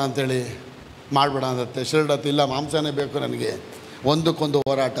ಊಟ ಮಾಡ ಅಂತೇಳಿ ಮಾಡಬೇಡ ಅನ್ನತ್ತೆ. ಶರೀರ ಹೇಳುತ್ತೆ ಇಲ್ಲ ಮಾಂಸನೇ ಬೇಕು ನನಗೆ. ಒಂದಕ್ಕೊಂದು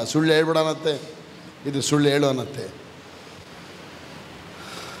ಹೋರಾಟ. ಸುಳ್ಳು ಹೇಳ್ಬೇಡ ಅನ್ನತ್ತೆ, ಇದು ಸುಳ್ಳು ಹೇಳು ಅನ್ನತ್ತೆ.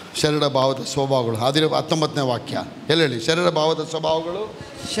 ಶರೀರ ಭಾವದ ಸ್ವಭಾವಗಳು 19ನೇ ವಾಕ್ಯ ಎಲ್ಲ ಹೇಳಿ. ಶರೀರ ಭಾವದ ಸ್ವಭಾವಗಳು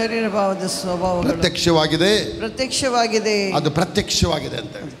ಪ್ರತ್ಯಕ್ಷವಾಗಿದೆ. ಅದು ಪ್ರತ್ಯಕ್ಷವಾಗಿದೆ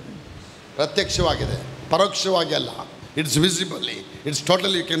ಅಂತ ಹೇಳಿ. ಪ್ರತ್ಯಕ್ಷವಾಗಿದೆ, ಪರೋಕ್ಷವಾಗಿ ಅಲ್ಲ. It's ವಿಸಿಬಲಿ, it's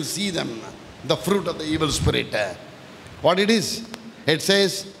totally you can see dum. The fruit of the evil spirit. What it is? It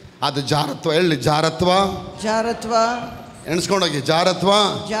says ಅದು ಜಾರತ್ವ. ಹೇಳಿ ಜಾರತ್ವ. ಎಣಿಸ್ಕೊಂಡೋಗಿ. ಜಾರತ್ವ,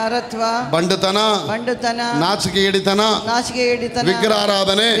 ಬಂಡತನ, ನಾಚಿಕೆ ಹಿಡಿತನ,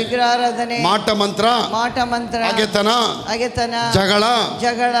 ವಿಗ್ರಹಾರಾಧನೆ, ಮಾಟ ಮಂತ್ರ, ಅಗೆತನ, ಜಗಳ,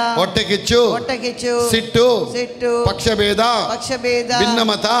 ಹೊಟ್ಟೆ ಕಿಚ್ಚು, ಸಿಟ್ಟು, ಪಕ್ಷಭೇದ,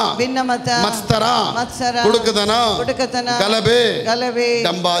 ಭಿನ್ನಮತ, ಮತ್ಸರ, ಕುಡುಕತನ, ಗಲಭೆ,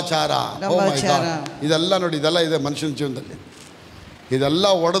 ಡಂಬಾಚಾರ. ಇದೆಲ್ಲ ನೋಡಿ, ಇದೆಲ್ಲ ಇದೆ ಮನುಷ್ಯನ ಜೀವನದಲ್ಲಿ. ಇದೆಲ್ಲ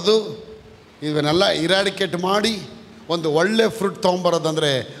ಒಡೆದು ಇವನ್ನೆಲ್ಲ ಇರಾಡಿಕೇಟ್ ಮಾಡಿ ಒಂದು ಒಳ್ಳೆ ಫ್ರೂಟ್ ತೊಗೊಂಬರೋದಂದರೆ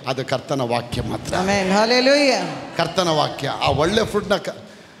ಅದು ಕರ್ತನ ವಾಕ್ಯ ಮಾತ್ರ. ಕರ್ತನ ವಾಕ್ಯ. ಆ ಒಳ್ಳೆ ಫ್ರೂಟ್ನ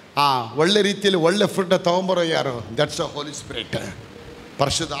ಆ ಒಳ್ಳೆ ರೀತಿಯಲ್ಲಿ ಒಳ್ಳೆ ಫ್ರೂಟ್ನ ತೊಗೊಂಬರೋ ಯಾರು? That's a Holi spirit.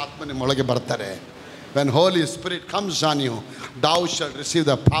 ಪರಿಶುದ್ಧ ಆತ್ಮ ನಿಮ್ಮೊಳಗೆ ಬರ್ತಾರೆ. When Holi spirit comes on you thou shalt receive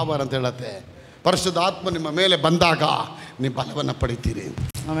the power ಅಂತ ಹೇಳುತ್ತೆ. ಪರಿಶುದ್ಧ ಆತ್ಮ ನಿಮ್ಮ ಮೇಲೆ ಬಂದಾಗ ನೀವು ಬಲವನ್ನು ಪಡಿತೀರಿ.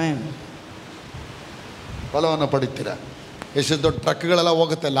 ಬಲವನ್ನು ಪಡಿತೀರ. ಎಷ್ಟು ದೊಡ್ಡ ಟ್ರಕ್ಗಳೆಲ್ಲ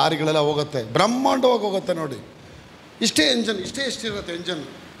ಹೋಗುತ್ತೆ, ಲಾರಿಗಳೆಲ್ಲ ಹೋಗುತ್ತೆ, ಬ್ರಹ್ಮಾಂಡವಾಗಿ ಹೋಗುತ್ತೆ ನೋಡಿ. ಇಷ್ಟೇ ಎಂಜನ್, ಎಷ್ಟಿರುತ್ತೆ ಎಂಜನ್,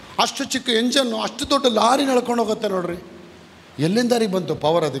 ಅಷ್ಟು ಚಿಕ್ಕ ಎಂಜನ್ನು ಅಷ್ಟು ದೊಡ್ಡ ಲಾರಿ ನಡ್ಕೊಂಡು ಹೋಗುತ್ತೆ ನೋಡ್ರಿ. ಎಲ್ಲಿಂದ ಬಂತು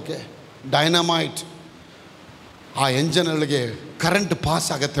ಪವರ್ ಅದಕ್ಕೆ? ಡೈನಮೈಟ್. ಆ ಎಂಜನ್ಗಳಿಗೆ ಕರೆಂಟ್ ಪಾಸ್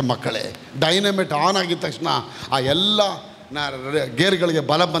ಆಗುತ್ತೆ ಮಕ್ಕಳೇ. ಡೈನಮೈಟ್ ಆನ್ ಆಗಿದ ತಕ್ಷಣ ಆ ಎಲ್ಲ ಗೇರ್ಗಳಿಗೆ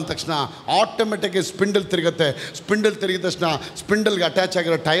ಬಲ ಬಂದ ತಕ್ಷಣ ಆಟೋಮೆಟಿಕ್ಕಾಗಿ ಸ್ಪಿಂಡಲ್ ತಿರುಗುತ್ತೆ. ಸ್ಪಿಂಡಲ್ ತಿರುಗಿದ ತಕ್ಷಣ ಸ್ಪಿಂಡಲ್ಗೆ ಅಟ್ಯಾಚ್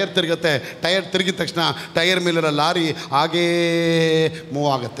ಆಗಿರೋ ಟೈರ್ ತಿರುಗುತ್ತೆ. ಟೈರ್ ತಿರುಗಿದ ತಕ್ಷಣ ಟೈರ್ ಮೇಲಿರೋ ಲಾರಿ ಹಾಗೇ ಮೂವ್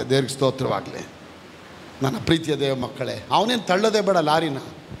ಆಗುತ್ತೆ. ದೇವ್ರಿಗೆ ಸ್ತೋತ್ರವಾಗಲಿ. ನನ್ನ ಪ್ರೀತಿಯ ದೇವ ಮಕ್ಕಳೇ, ಅವನೇನು ತಳ್ಳೋದೇ ಬೇಡ, ಲಾರಿನ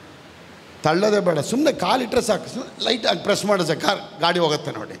ತಳ್ಳೋದೇ ಬೇಡ. ಸುಮ್ಮನೆ ಕಾಲಿಟ್ರೆ ಸಾಕು, ಲೈಟಾಗಿ ಪ್ರೆಸ್ ಮಾಡಿದ್ರೆ ಸಾಕು, ಗಾಡಿ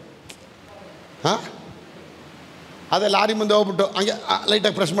ಹೋಗುತ್ತೆ ನೋಡಿ. ಹಾಂ, ಅದೇ ಲಾರಿ ಮುಂದೆ ಹೋಗ್ಬಿಟ್ಟು ಹಂಗೆ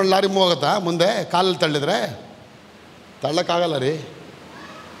ಲೈಟಾಗಿ ಪ್ರೆಸ್ ಮಾಡಿ ಲಾರಿ ಮೂವ್ ಹೋಗುತ್ತಾ ಮುಂದೆ? ಕಾಲಲ್ಲಿ ತಳ್ಳಿದ್ರೆ ತಳ್ಳೋಕ್ಕಾಗಲ್ಲ ರೀ.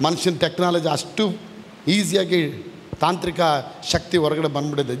 ಮನುಷ್ಯನ ಟೆಕ್ನಾಲಜಿ ಅಷ್ಟು ಈಸಿಯಾಗಿ ತಾಂತ್ರಿಕ ಶಕ್ತಿ ಹೊರಗಡೆ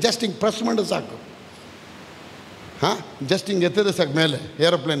ಬಂದ್ಬಿಟ್ಟಿದೆ. ಜಸ್ಟ್ ಹಿಂಗೆ ಪ್ರೆಸ್ ಮಾಡಿದ್ರೆ ಸಾಕು. ಹಾಂ, ಜಸ್ಟ್ ಹಿಂಗೆ ಎತ್ತಿದ್ರೆ ಸಾಕು ಮೇಲೆ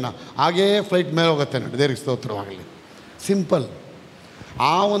ಏರೋಪ್ಲೇನ್ನ, ಹಾಗೇ ಫ್ಲೈಟ್ ಮೇಲೆ ಹೋಗುತ್ತೆ ನೋಡಿ. ದೇವ್ರಿಗೆ ಸ್ತೋತ್ರವಾಗಲಿ. ಸಿಂಪಲ್.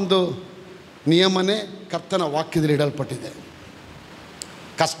 ಆ ಒಂದು ನಿಯಮನೇ ಕರ್ತನ ವಾಕ್ಯದಲ್ಲಿ ಇಡಲ್ಪಟ್ಟಿದೆ.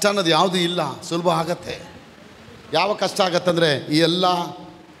 ಕಷ್ಟ ಅನ್ನೋದು ಯಾವುದೂ ಇಲ್ಲ, ಸುಲಭ ಆಗತ್ತೆ. ಯಾವ ಕಷ್ಟ ಆಗತ್ತಂದರೆ ಈ ಎಲ್ಲ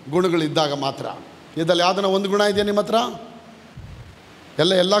ಗುಣಗಳಿದ್ದಾಗ ಮಾತ್ರ. ಇದರಲ್ಲಿ ಯಾವುದನ್ನ ಒಂದು ಗುಣ ಇದೆಯಾ ನಿಮ್ಮ ಹತ್ರ?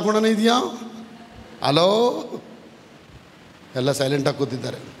 ಎಲ್ಲ ಗುಣನೂ ಇದೆಯಾ? ಹಲೋ, ಎಲ್ಲ ಸೈಲೆಂಟಾಗಿ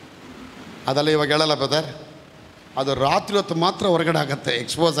ಕೂತಿದ್ದಾರೆ. ಅದೆಲ್ಲ ಇವಾಗ ಹೇಳಲ್ಲ ಬ್ರದರ್. ಅದು ರಾತ್ರಿ ಹೊತ್ತು ಮಾತ್ರ ಹೊರಗಡೆ ಆಗುತ್ತೆ,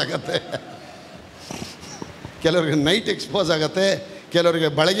 ಎಕ್ಸ್ಪೋಸ್ ಆಗುತ್ತೆ. ಕೆಲವ್ರಿಗೆ ನೈಟ್ ಎಕ್ಸ್ಪೋಸ್ ಆಗುತ್ತೆ, ಕೆಲವರಿಗೆ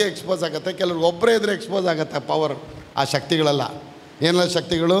ಬೆಳಗ್ಗೆ ಎಕ್ಸ್ಪೋಸ್ ಆಗುತ್ತೆ, ಕೆಲವ್ರಿಗೆ ಒಬ್ಬರೇ ಇದ್ರೆ ಎಕ್ಸ್ಪೋಸ್ ಆಗುತ್ತೆ ಪವರ್. ಆ ಶಕ್ತಿಗಳೆಲ್ಲ ಏನೆಲ್ಲ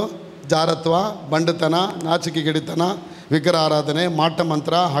ಶಕ್ತಿಗಳು? ಜಾರತ್ವ, ಬಂಡತನ, ನಾಚಿಕೆ ಗಿಡಿತನ, ವಿಗ್ರಹ ಆರಾಧನೆ, ಮಾಟ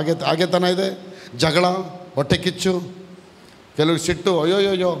ಮಂತ್ರ, ಹಾಗೆತನ ಇದೆ, ಜಗಳ, ಹೊಟ್ಟೆ ಕಿಚ್ಚು, ಕೆಲವ್ರಿಗೆ ಸಿಟ್ಟು,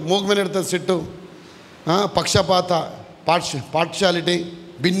 ಅಯ್ಯೋಯ್ಯೋ ಮೂಗ್ ಮೇಲೆ ಇರ್ತದೆ ಸಿಟ್ಟು, ಪಕ್ಷಪಾತ, ಪಾರ್ಶಾಲಿಟಿ,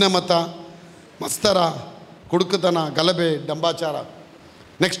 ಭಿನ್ನಮತ, ಮತ್ಸರ, ಕುಡುಕತನ, ಗಲಭೆ, ಡಂಬಾಚಾರ.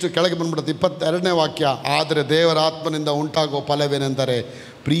 ನೆಕ್ಸ್ಟ್ ಕೆಳಗೆ ಬಂದ್ಬಿಡುತ್ತೆ 22ನೇ ವಾಕ್ಯ. ಆದರೆ ದೇವರ ಆತ್ಮನಿಂದ ಉಂಟಾಗುವ ಫಲವೇನೆಂದರೆ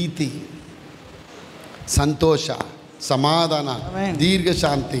ಪ್ರೀತಿ, ಸಂತೋಷ, ಸಮಾಧಾನ,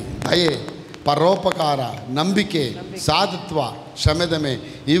 ದೀರ್ಘಶಾಂತಿ, ದಯೆ, ಪರೋಪಕಾರ, ನಂಬಿಕೆ, ಸಾಧುತ್ವ, ಕ್ಷಮೆದಮೆ.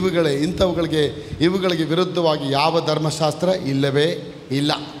 ಇವುಗಳಿಗೆ ವಿರುದ್ಧವಾಗಿ ಯಾವ ಧರ್ಮಶಾಸ್ತ್ರ ಇಲ್ಲವೇ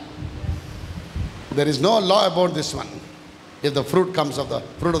ಇಲ್ಲ. There is no law about this one if the fruit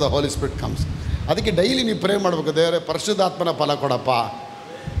of the Holy Spirit comes. ಅದಕ್ಕೆ ಡೈಲಿ ನೀವು ಪ್ರೇ ಮಾಡಬೇಕು, ದೇವರೇ ಪರಿಶುದ್ಧಾತ್ಮನ ಫಲ ಕೊಡಪ್ಪ.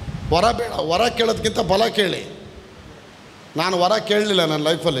 ವರ ಬೇಡ, ವರ ಕೇಳೋದಕ್ಕಿಂತ ಫಲ ಕೇಳಿ. ನಾನು ವರ ಕೇಳಲಿಲ್ಲ ನನ್ನ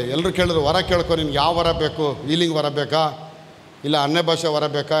ಲೈಫಲ್ಲಿ. ಎಲ್ಲರೂ ಕೇಳಿದ್ರು ವರ ಕೇಳ್ಕೊ, ನಿನ್ಗೆ ಯಾವ ವರ ಬೇಕು? ಹೀಲಿಂಗ್ ವರ ಬೇಕಾ, ಇಲ್ಲ ಅನ್ಯ ಭಾಷೆ ವರ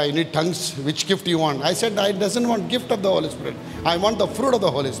ಬೇಕಾ, you need tongues, which gift you want? I said I doesn't want gift of the Holy Spirit. I want the fruit of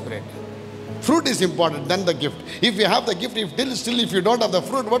the Holy Spirit. Fruit is important than the gift. If you have the gift, if you don't have the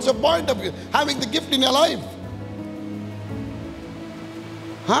fruit, what's the point of having the gift in your life?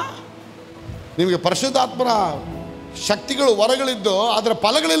 ನಿಮಗೆ ಪರಿಶುದ್ಧಾತ್ಮನ ಶಕ್ತಿಗಳು, ವರಗಳಿದ್ದು ಅದರ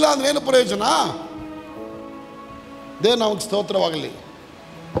ಫಲಗಳಿಲ್ಲ ಅಂದರೆ ಏನು ಪ್ರಯೋಜನ? ದೇವ್ರು ನಮಗೆ ಸ್ತೋತ್ರವಾಗಲಿ.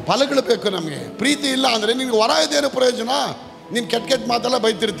 ಫಲಗಳು ಬೇಕು ನಮಗೆ. ಪ್ರೀತಿ ಇಲ್ಲ ಅಂದರೆ ನಿನಗೆ ವರ ಇದೇನು ಪ್ರಯೋಜನ? ನೀನು ಕೆಟ್ಟ ಮಾತೆಲ್ಲ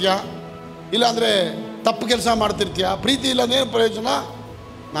ಬೈತಿರ್ತೀಯ, ಇಲ್ಲಾಂದರೆ ತಪ್ಪು ಕೆಲಸ ಮಾಡ್ತಿರ್ತೀಯ. ಪ್ರೀತಿ ಇಲ್ಲ ಅಂದೇನು ಪ್ರಯೋಜನ?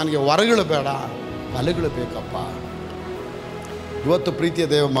 ನನಗೆ ವರಗಳು ಬೇಡ, ಫಲಗಳು ಬೇಕಪ್ಪ. ಇವತ್ತು ಪ್ರೀತಿಯ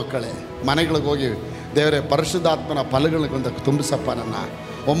ದೇವ ಮಕ್ಕಳೇ, ಮನೆಗಳಿಗೆ ಹೋಗಿ ದೇವರೇ ಪರಿಶುದ್ಧಾತ್ಮನ ಫಲಗಳಿಂದ ತುಂಬಿಸಪ್ಪ, ನನ್ನ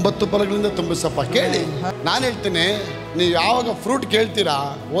 9 ಫಲಗಳಿಂದ ತುಂಬಿಸಪ್ಪ. ಕೇಳಿ, ನಾನು ಹೇಳ್ತೀನಿ, ನೀವು ಯಾವಾಗ ಫ್ರೂಟ್ ಕೇಳ್ತೀರಾ,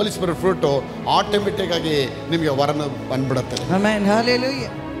 ಹೋಲಿ ಸ್ಪಿರಿಟ್ ಫ್ರೂಟು, ಆಟೋಮೆಟಿಕ್ ಆಗಿ ನಿಮಗೆ ವರನ ಬಂದ್ಬಿಡುತ್ತೆ. Amen,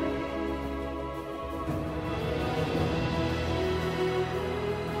 hallelujah.